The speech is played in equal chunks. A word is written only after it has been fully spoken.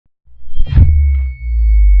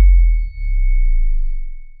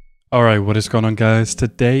Alright, what is going on, guys?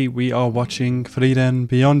 Today we are watching Frieren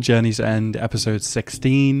Beyond Journey's End, episode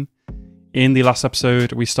 16. In the last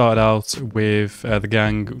episode, we started out with the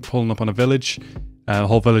gang pulling up on a village. The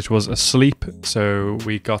whole village was asleep, so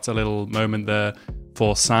we got a little moment there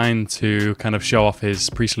for Sign to kind of show off his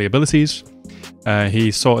priestly abilities. He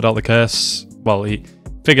sorted out the curse. Well, he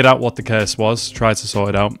figured out what the curse was, tried to sort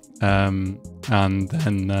it out, and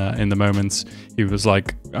then in the moment, he was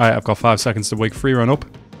like, "Alright, I've got 5 seconds to wake Frieren up.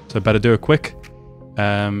 So better do it quick."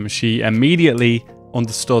 She immediately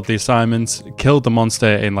understood the assignment, killed the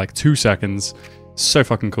monster in like 2 seconds. So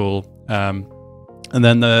fucking cool. And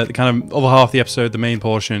then the kind of other half of the episode, the main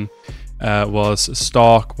portion, was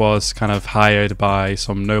Stark was kind of hired by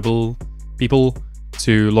some noble people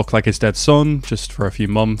to look like his dead son just for a few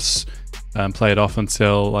months and play it off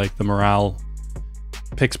until like the morale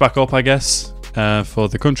picks back up, I guess, for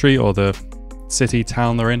the country or the city,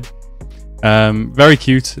 town they're in. Very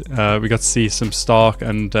cute. We got to see some Stark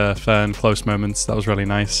and Fern close moments. That was really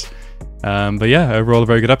nice. But yeah, overall a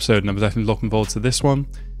very good episode, and I'm definitely looking forward to this one.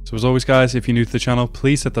 So as always, guys, if you're new to the channel,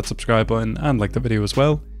 please hit that subscribe button and like the video as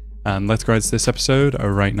well. And let's go into this episode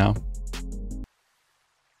right now.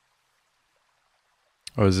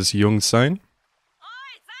 Oh, is this young Sign?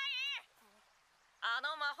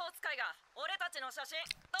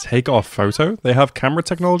 Take off photo? They have camera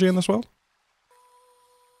technology in this world?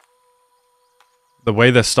 The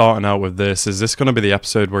way they're starting out with this, is this going to be the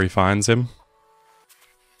episode where he finds him?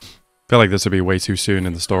 I feel like this would be way too soon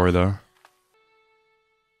in the story, though.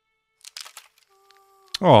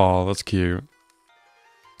 Oh, that's cute.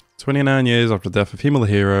 29 years after the death of female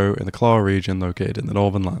hero in the Klar region located in the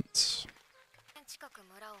Northern Lands.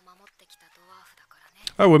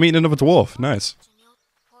 Oh, we're meeting another dwarf. Nice.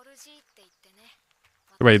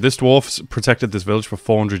 Wait, this dwarf's protected this village for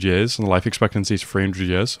 400 years, and the life expectancy is 300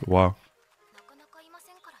 years. Wow.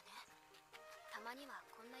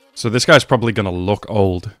 So this guy's probably going to look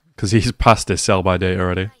old, because he's past his sell-by date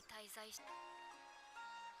already.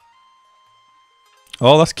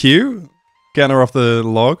 Oh, that's cute. Getting her off the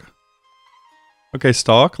log. Okay,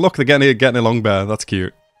 Stark. Look, they're getting along better. That's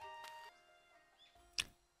cute.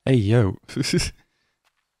 Hey, yo.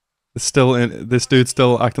 This dude's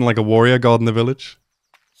still acting like a warrior god in the village.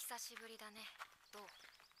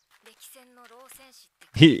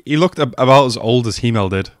 He looked about as old as Himmel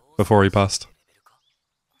did before he passed.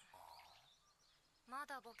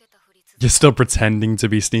 You're still pretending to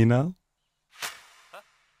be senile?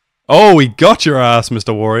 Oh, he got your ass,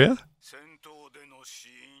 Mr. Warrior.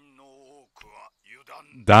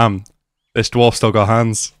 Damn, this dwarf still got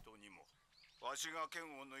hands.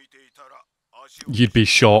 You'd be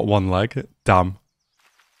short one leg. Damn.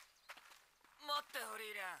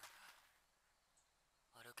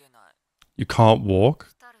 You can't walk?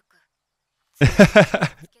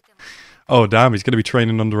 Oh, damn, he's going to be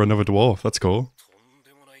training under another dwarf. That's cool.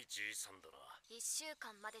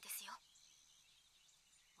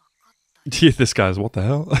 This guy's, what the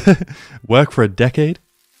hell? Work for a decade?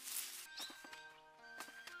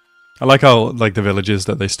 I like how, like, the villages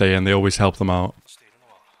that they stay in, they always help them out.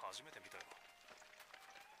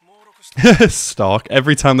 Stark,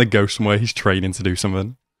 every time they go somewhere, he's training to do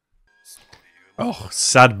something. Oh,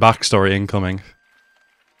 sad backstory incoming.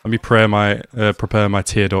 Let me prepare my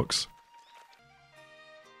tear ducts.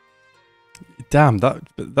 Damn,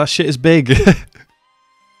 that shit is big.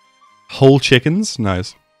 Whole chickens?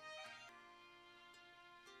 Nice.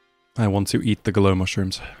 I want to eat the glow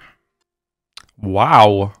mushrooms.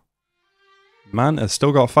 Wow. Man has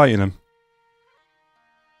still got fight in him.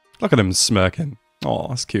 Look at him smirking. Oh,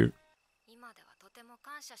 that's cute.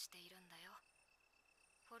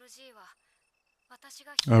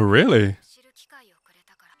 Oh, really?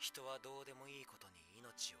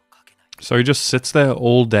 So he just sits there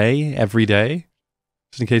all day, every day?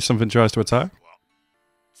 Just in case something tries to attack?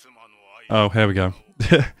 Oh, here we go.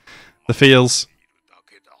 The feels.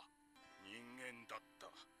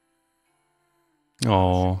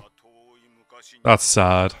 Oh, that's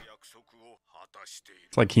sad.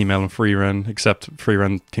 It's like Himmel and Frieren, except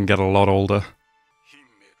Frieren can get a lot older.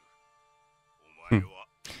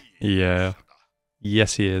 Yeah.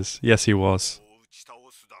 Yes, he is. Yes, he was.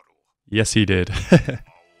 Yes, he did. I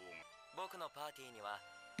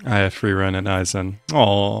have Frieren and Aizen.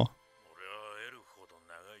 Aww.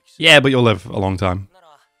 Yeah, but you'll live a long time.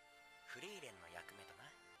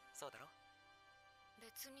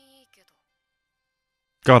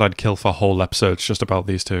 God, I'd kill for whole episodes just about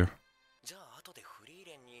these two.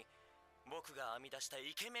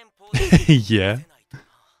 Yeah.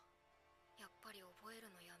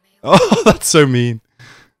 Oh, that's so mean.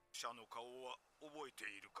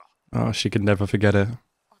 Oh, she could never forget it.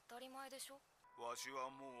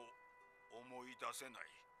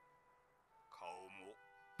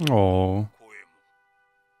 Oh.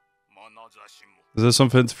 Is there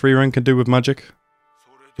something Frieren can do with magic?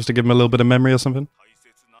 Just to give him a little bit of memory or something?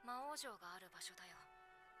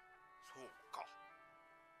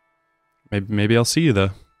 Maybe I'll see you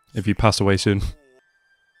there, if you pass away soon.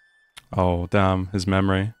 Oh, damn, his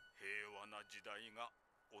memory.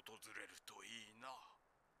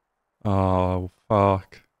 Oh,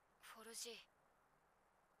 fuck.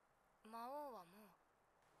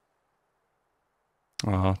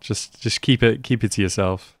 Oh, just keep it to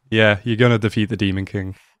yourself. Yeah, you're gonna defeat the Demon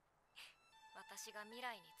King.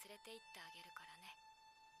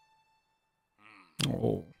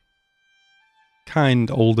 Oh.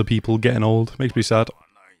 Kind older people getting old. Makes me sad.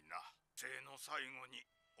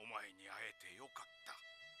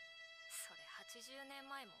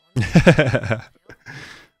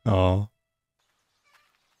 Oh.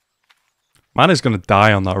 Man is gonna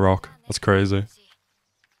die on that rock. That's crazy.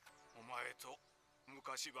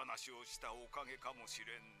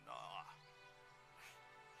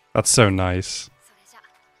 That's so nice.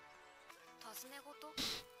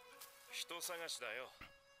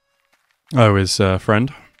 Oh, his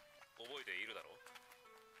friend?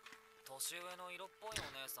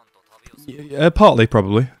 Yeah, partly,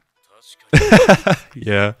 probably.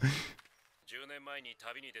 Yeah.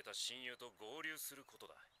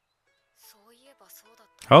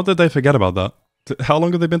 How did they forget about that? How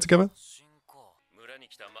long have they been together?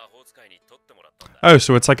 Oh,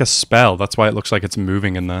 so it's like a spell. That's why it looks like it's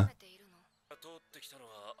moving in there.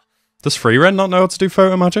 Does Frieren not know how to do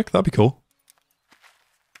photo magic? That'd be cool.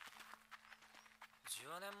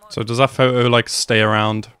 So does that photo like stay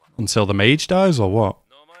around until the mage dies or what?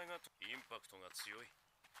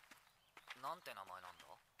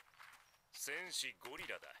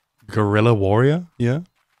 Gorilla warrior? Yeah.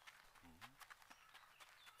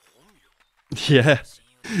 Yeah.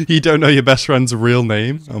 You don't know your best friend's real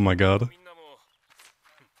name? Oh my god.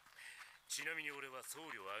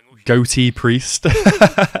 Goatee priest.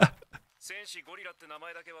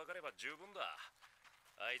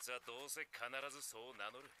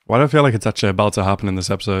 Why do I feel like it's actually about to happen in this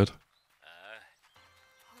episode?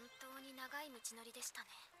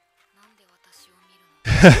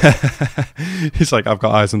 He's like, I've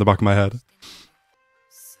got eyes in the back of my head.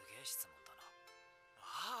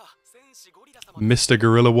 Mr.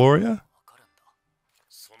 Gorilla Warrior?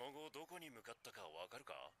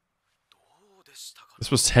 This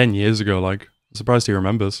was 10 years ago, like. I'm surprised he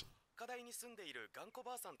remembers.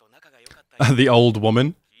 The old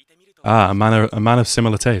woman? Ah, a man of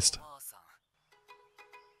similar taste.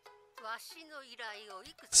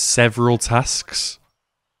 Several tasks?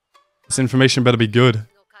 This information better be good.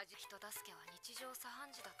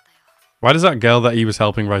 Why does that girl that he was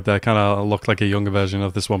helping right there kind of look like a younger version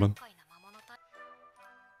of this woman?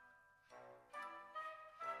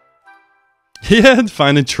 Yeah,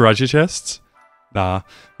 finding treasure chests? Nah,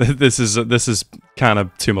 this is kind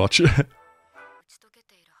of too much.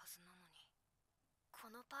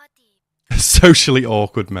 Socially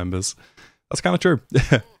awkward members. That's kind of true.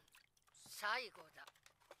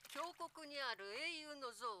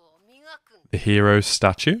 The hero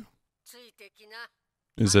statue?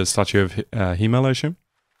 Is it a statue of Himmel, I assume?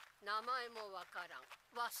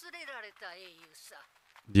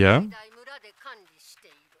 Yeah?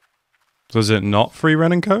 So is it not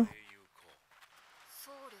Frieren and Co?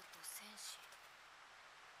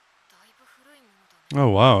 Oh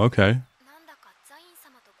wow, okay.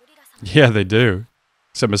 Yeah, they do.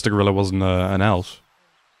 Except Mr. Gorilla wasn't an elf.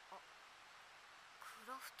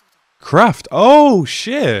 Craft! Oh,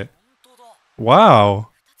 shit! Wow.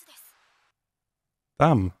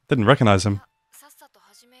 Damn, didn't recognize him.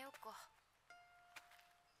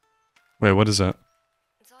 Wait, what is it?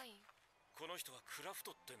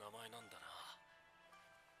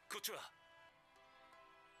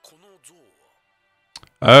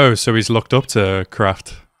 Oh, so he's looked up to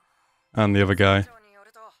Kraft and the other guy.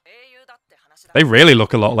 They really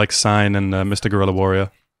look a lot like Sign and Mr. Gorilla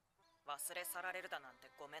Warrior.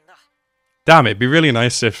 Damn, it'd be really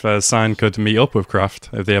nice if Sign could meet up with Kraft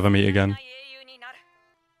if they ever meet again.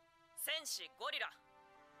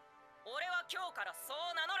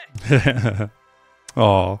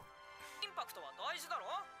 Oh,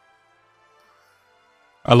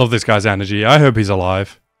 I love this guy's energy. I hope he's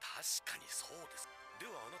alive.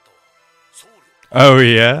 Oh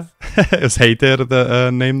yeah, it was Hater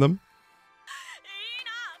that named them.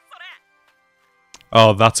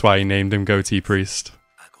 Oh, that's why he named him Goatee Priest.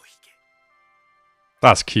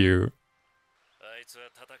 That's cute.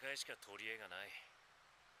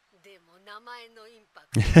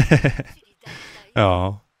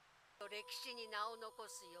 Oh.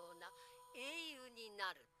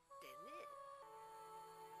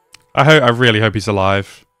 I really hope he's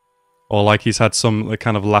alive. Or like he's had some like,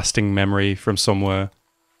 kind of lasting memory from somewhere.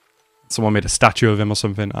 Someone made a statue of him or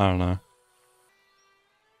something. I don't know.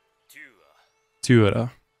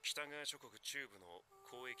 Tuura.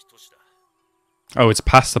 Oh, it's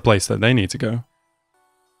past the place that they need to go.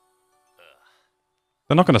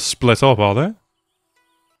 They're not going to split up, are they?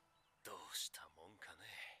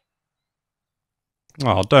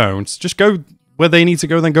 Oh, don't. Just go where they need to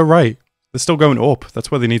go, then go right. They're still going up.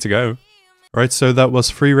 That's where they need to go. Right, so that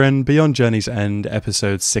was Frieren Beyond Journey's End,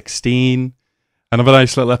 episode 16. Another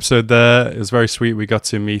nice little episode there. It was very sweet. We got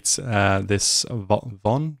to meet this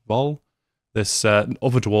this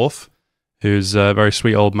other dwarf, who's a very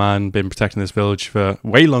sweet old man, been protecting this village for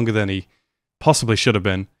way longer than he possibly should have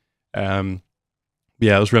been.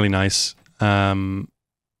 Yeah, it was really nice. Kind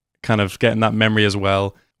of getting that memory as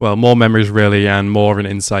well. Well, more memories really, and more of an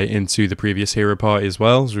insight into the previous hero party as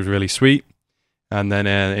well, which was really sweet. And then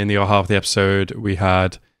in the other half of the episode, we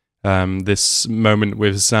had this moment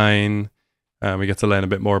with Zine. We got to learn a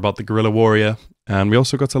bit more about the guerrilla warrior, and we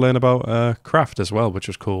also got to learn about Kraft as well, which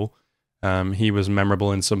was cool. He was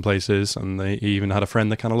memorable in some places, and he even had a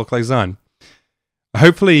friend that kind of looked like Zine.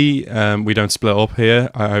 Hopefully, we don't split up here.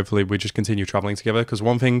 Hopefully, we just continue traveling together, because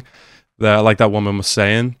one thing that like that woman was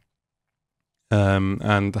saying,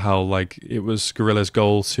 and how like it was Gorilla's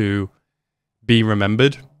goal to be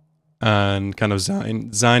remembered, and kind of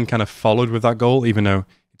Zine kind of followed with that goal, even though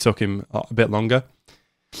it took him a bit longer.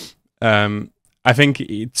 I think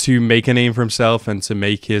to make a name for himself and to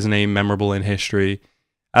make his name memorable in history,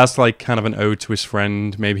 as like kind of an ode to his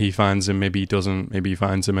friend, maybe he finds him, maybe he doesn't, maybe he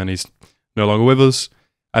finds him and he's no longer with us.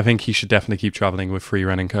 I think he should definitely keep traveling with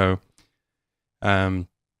Frieren and Co.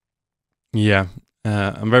 Yeah.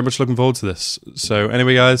 I'm very much looking forward to this. So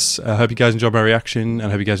anyway, guys, I hope you guys enjoyed my reaction, and I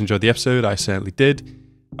hope you guys enjoyed the episode. I certainly did.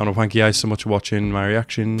 I want to thank you guys so much for watching my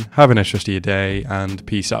reaction. Have a nice rest of your day, and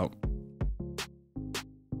peace out.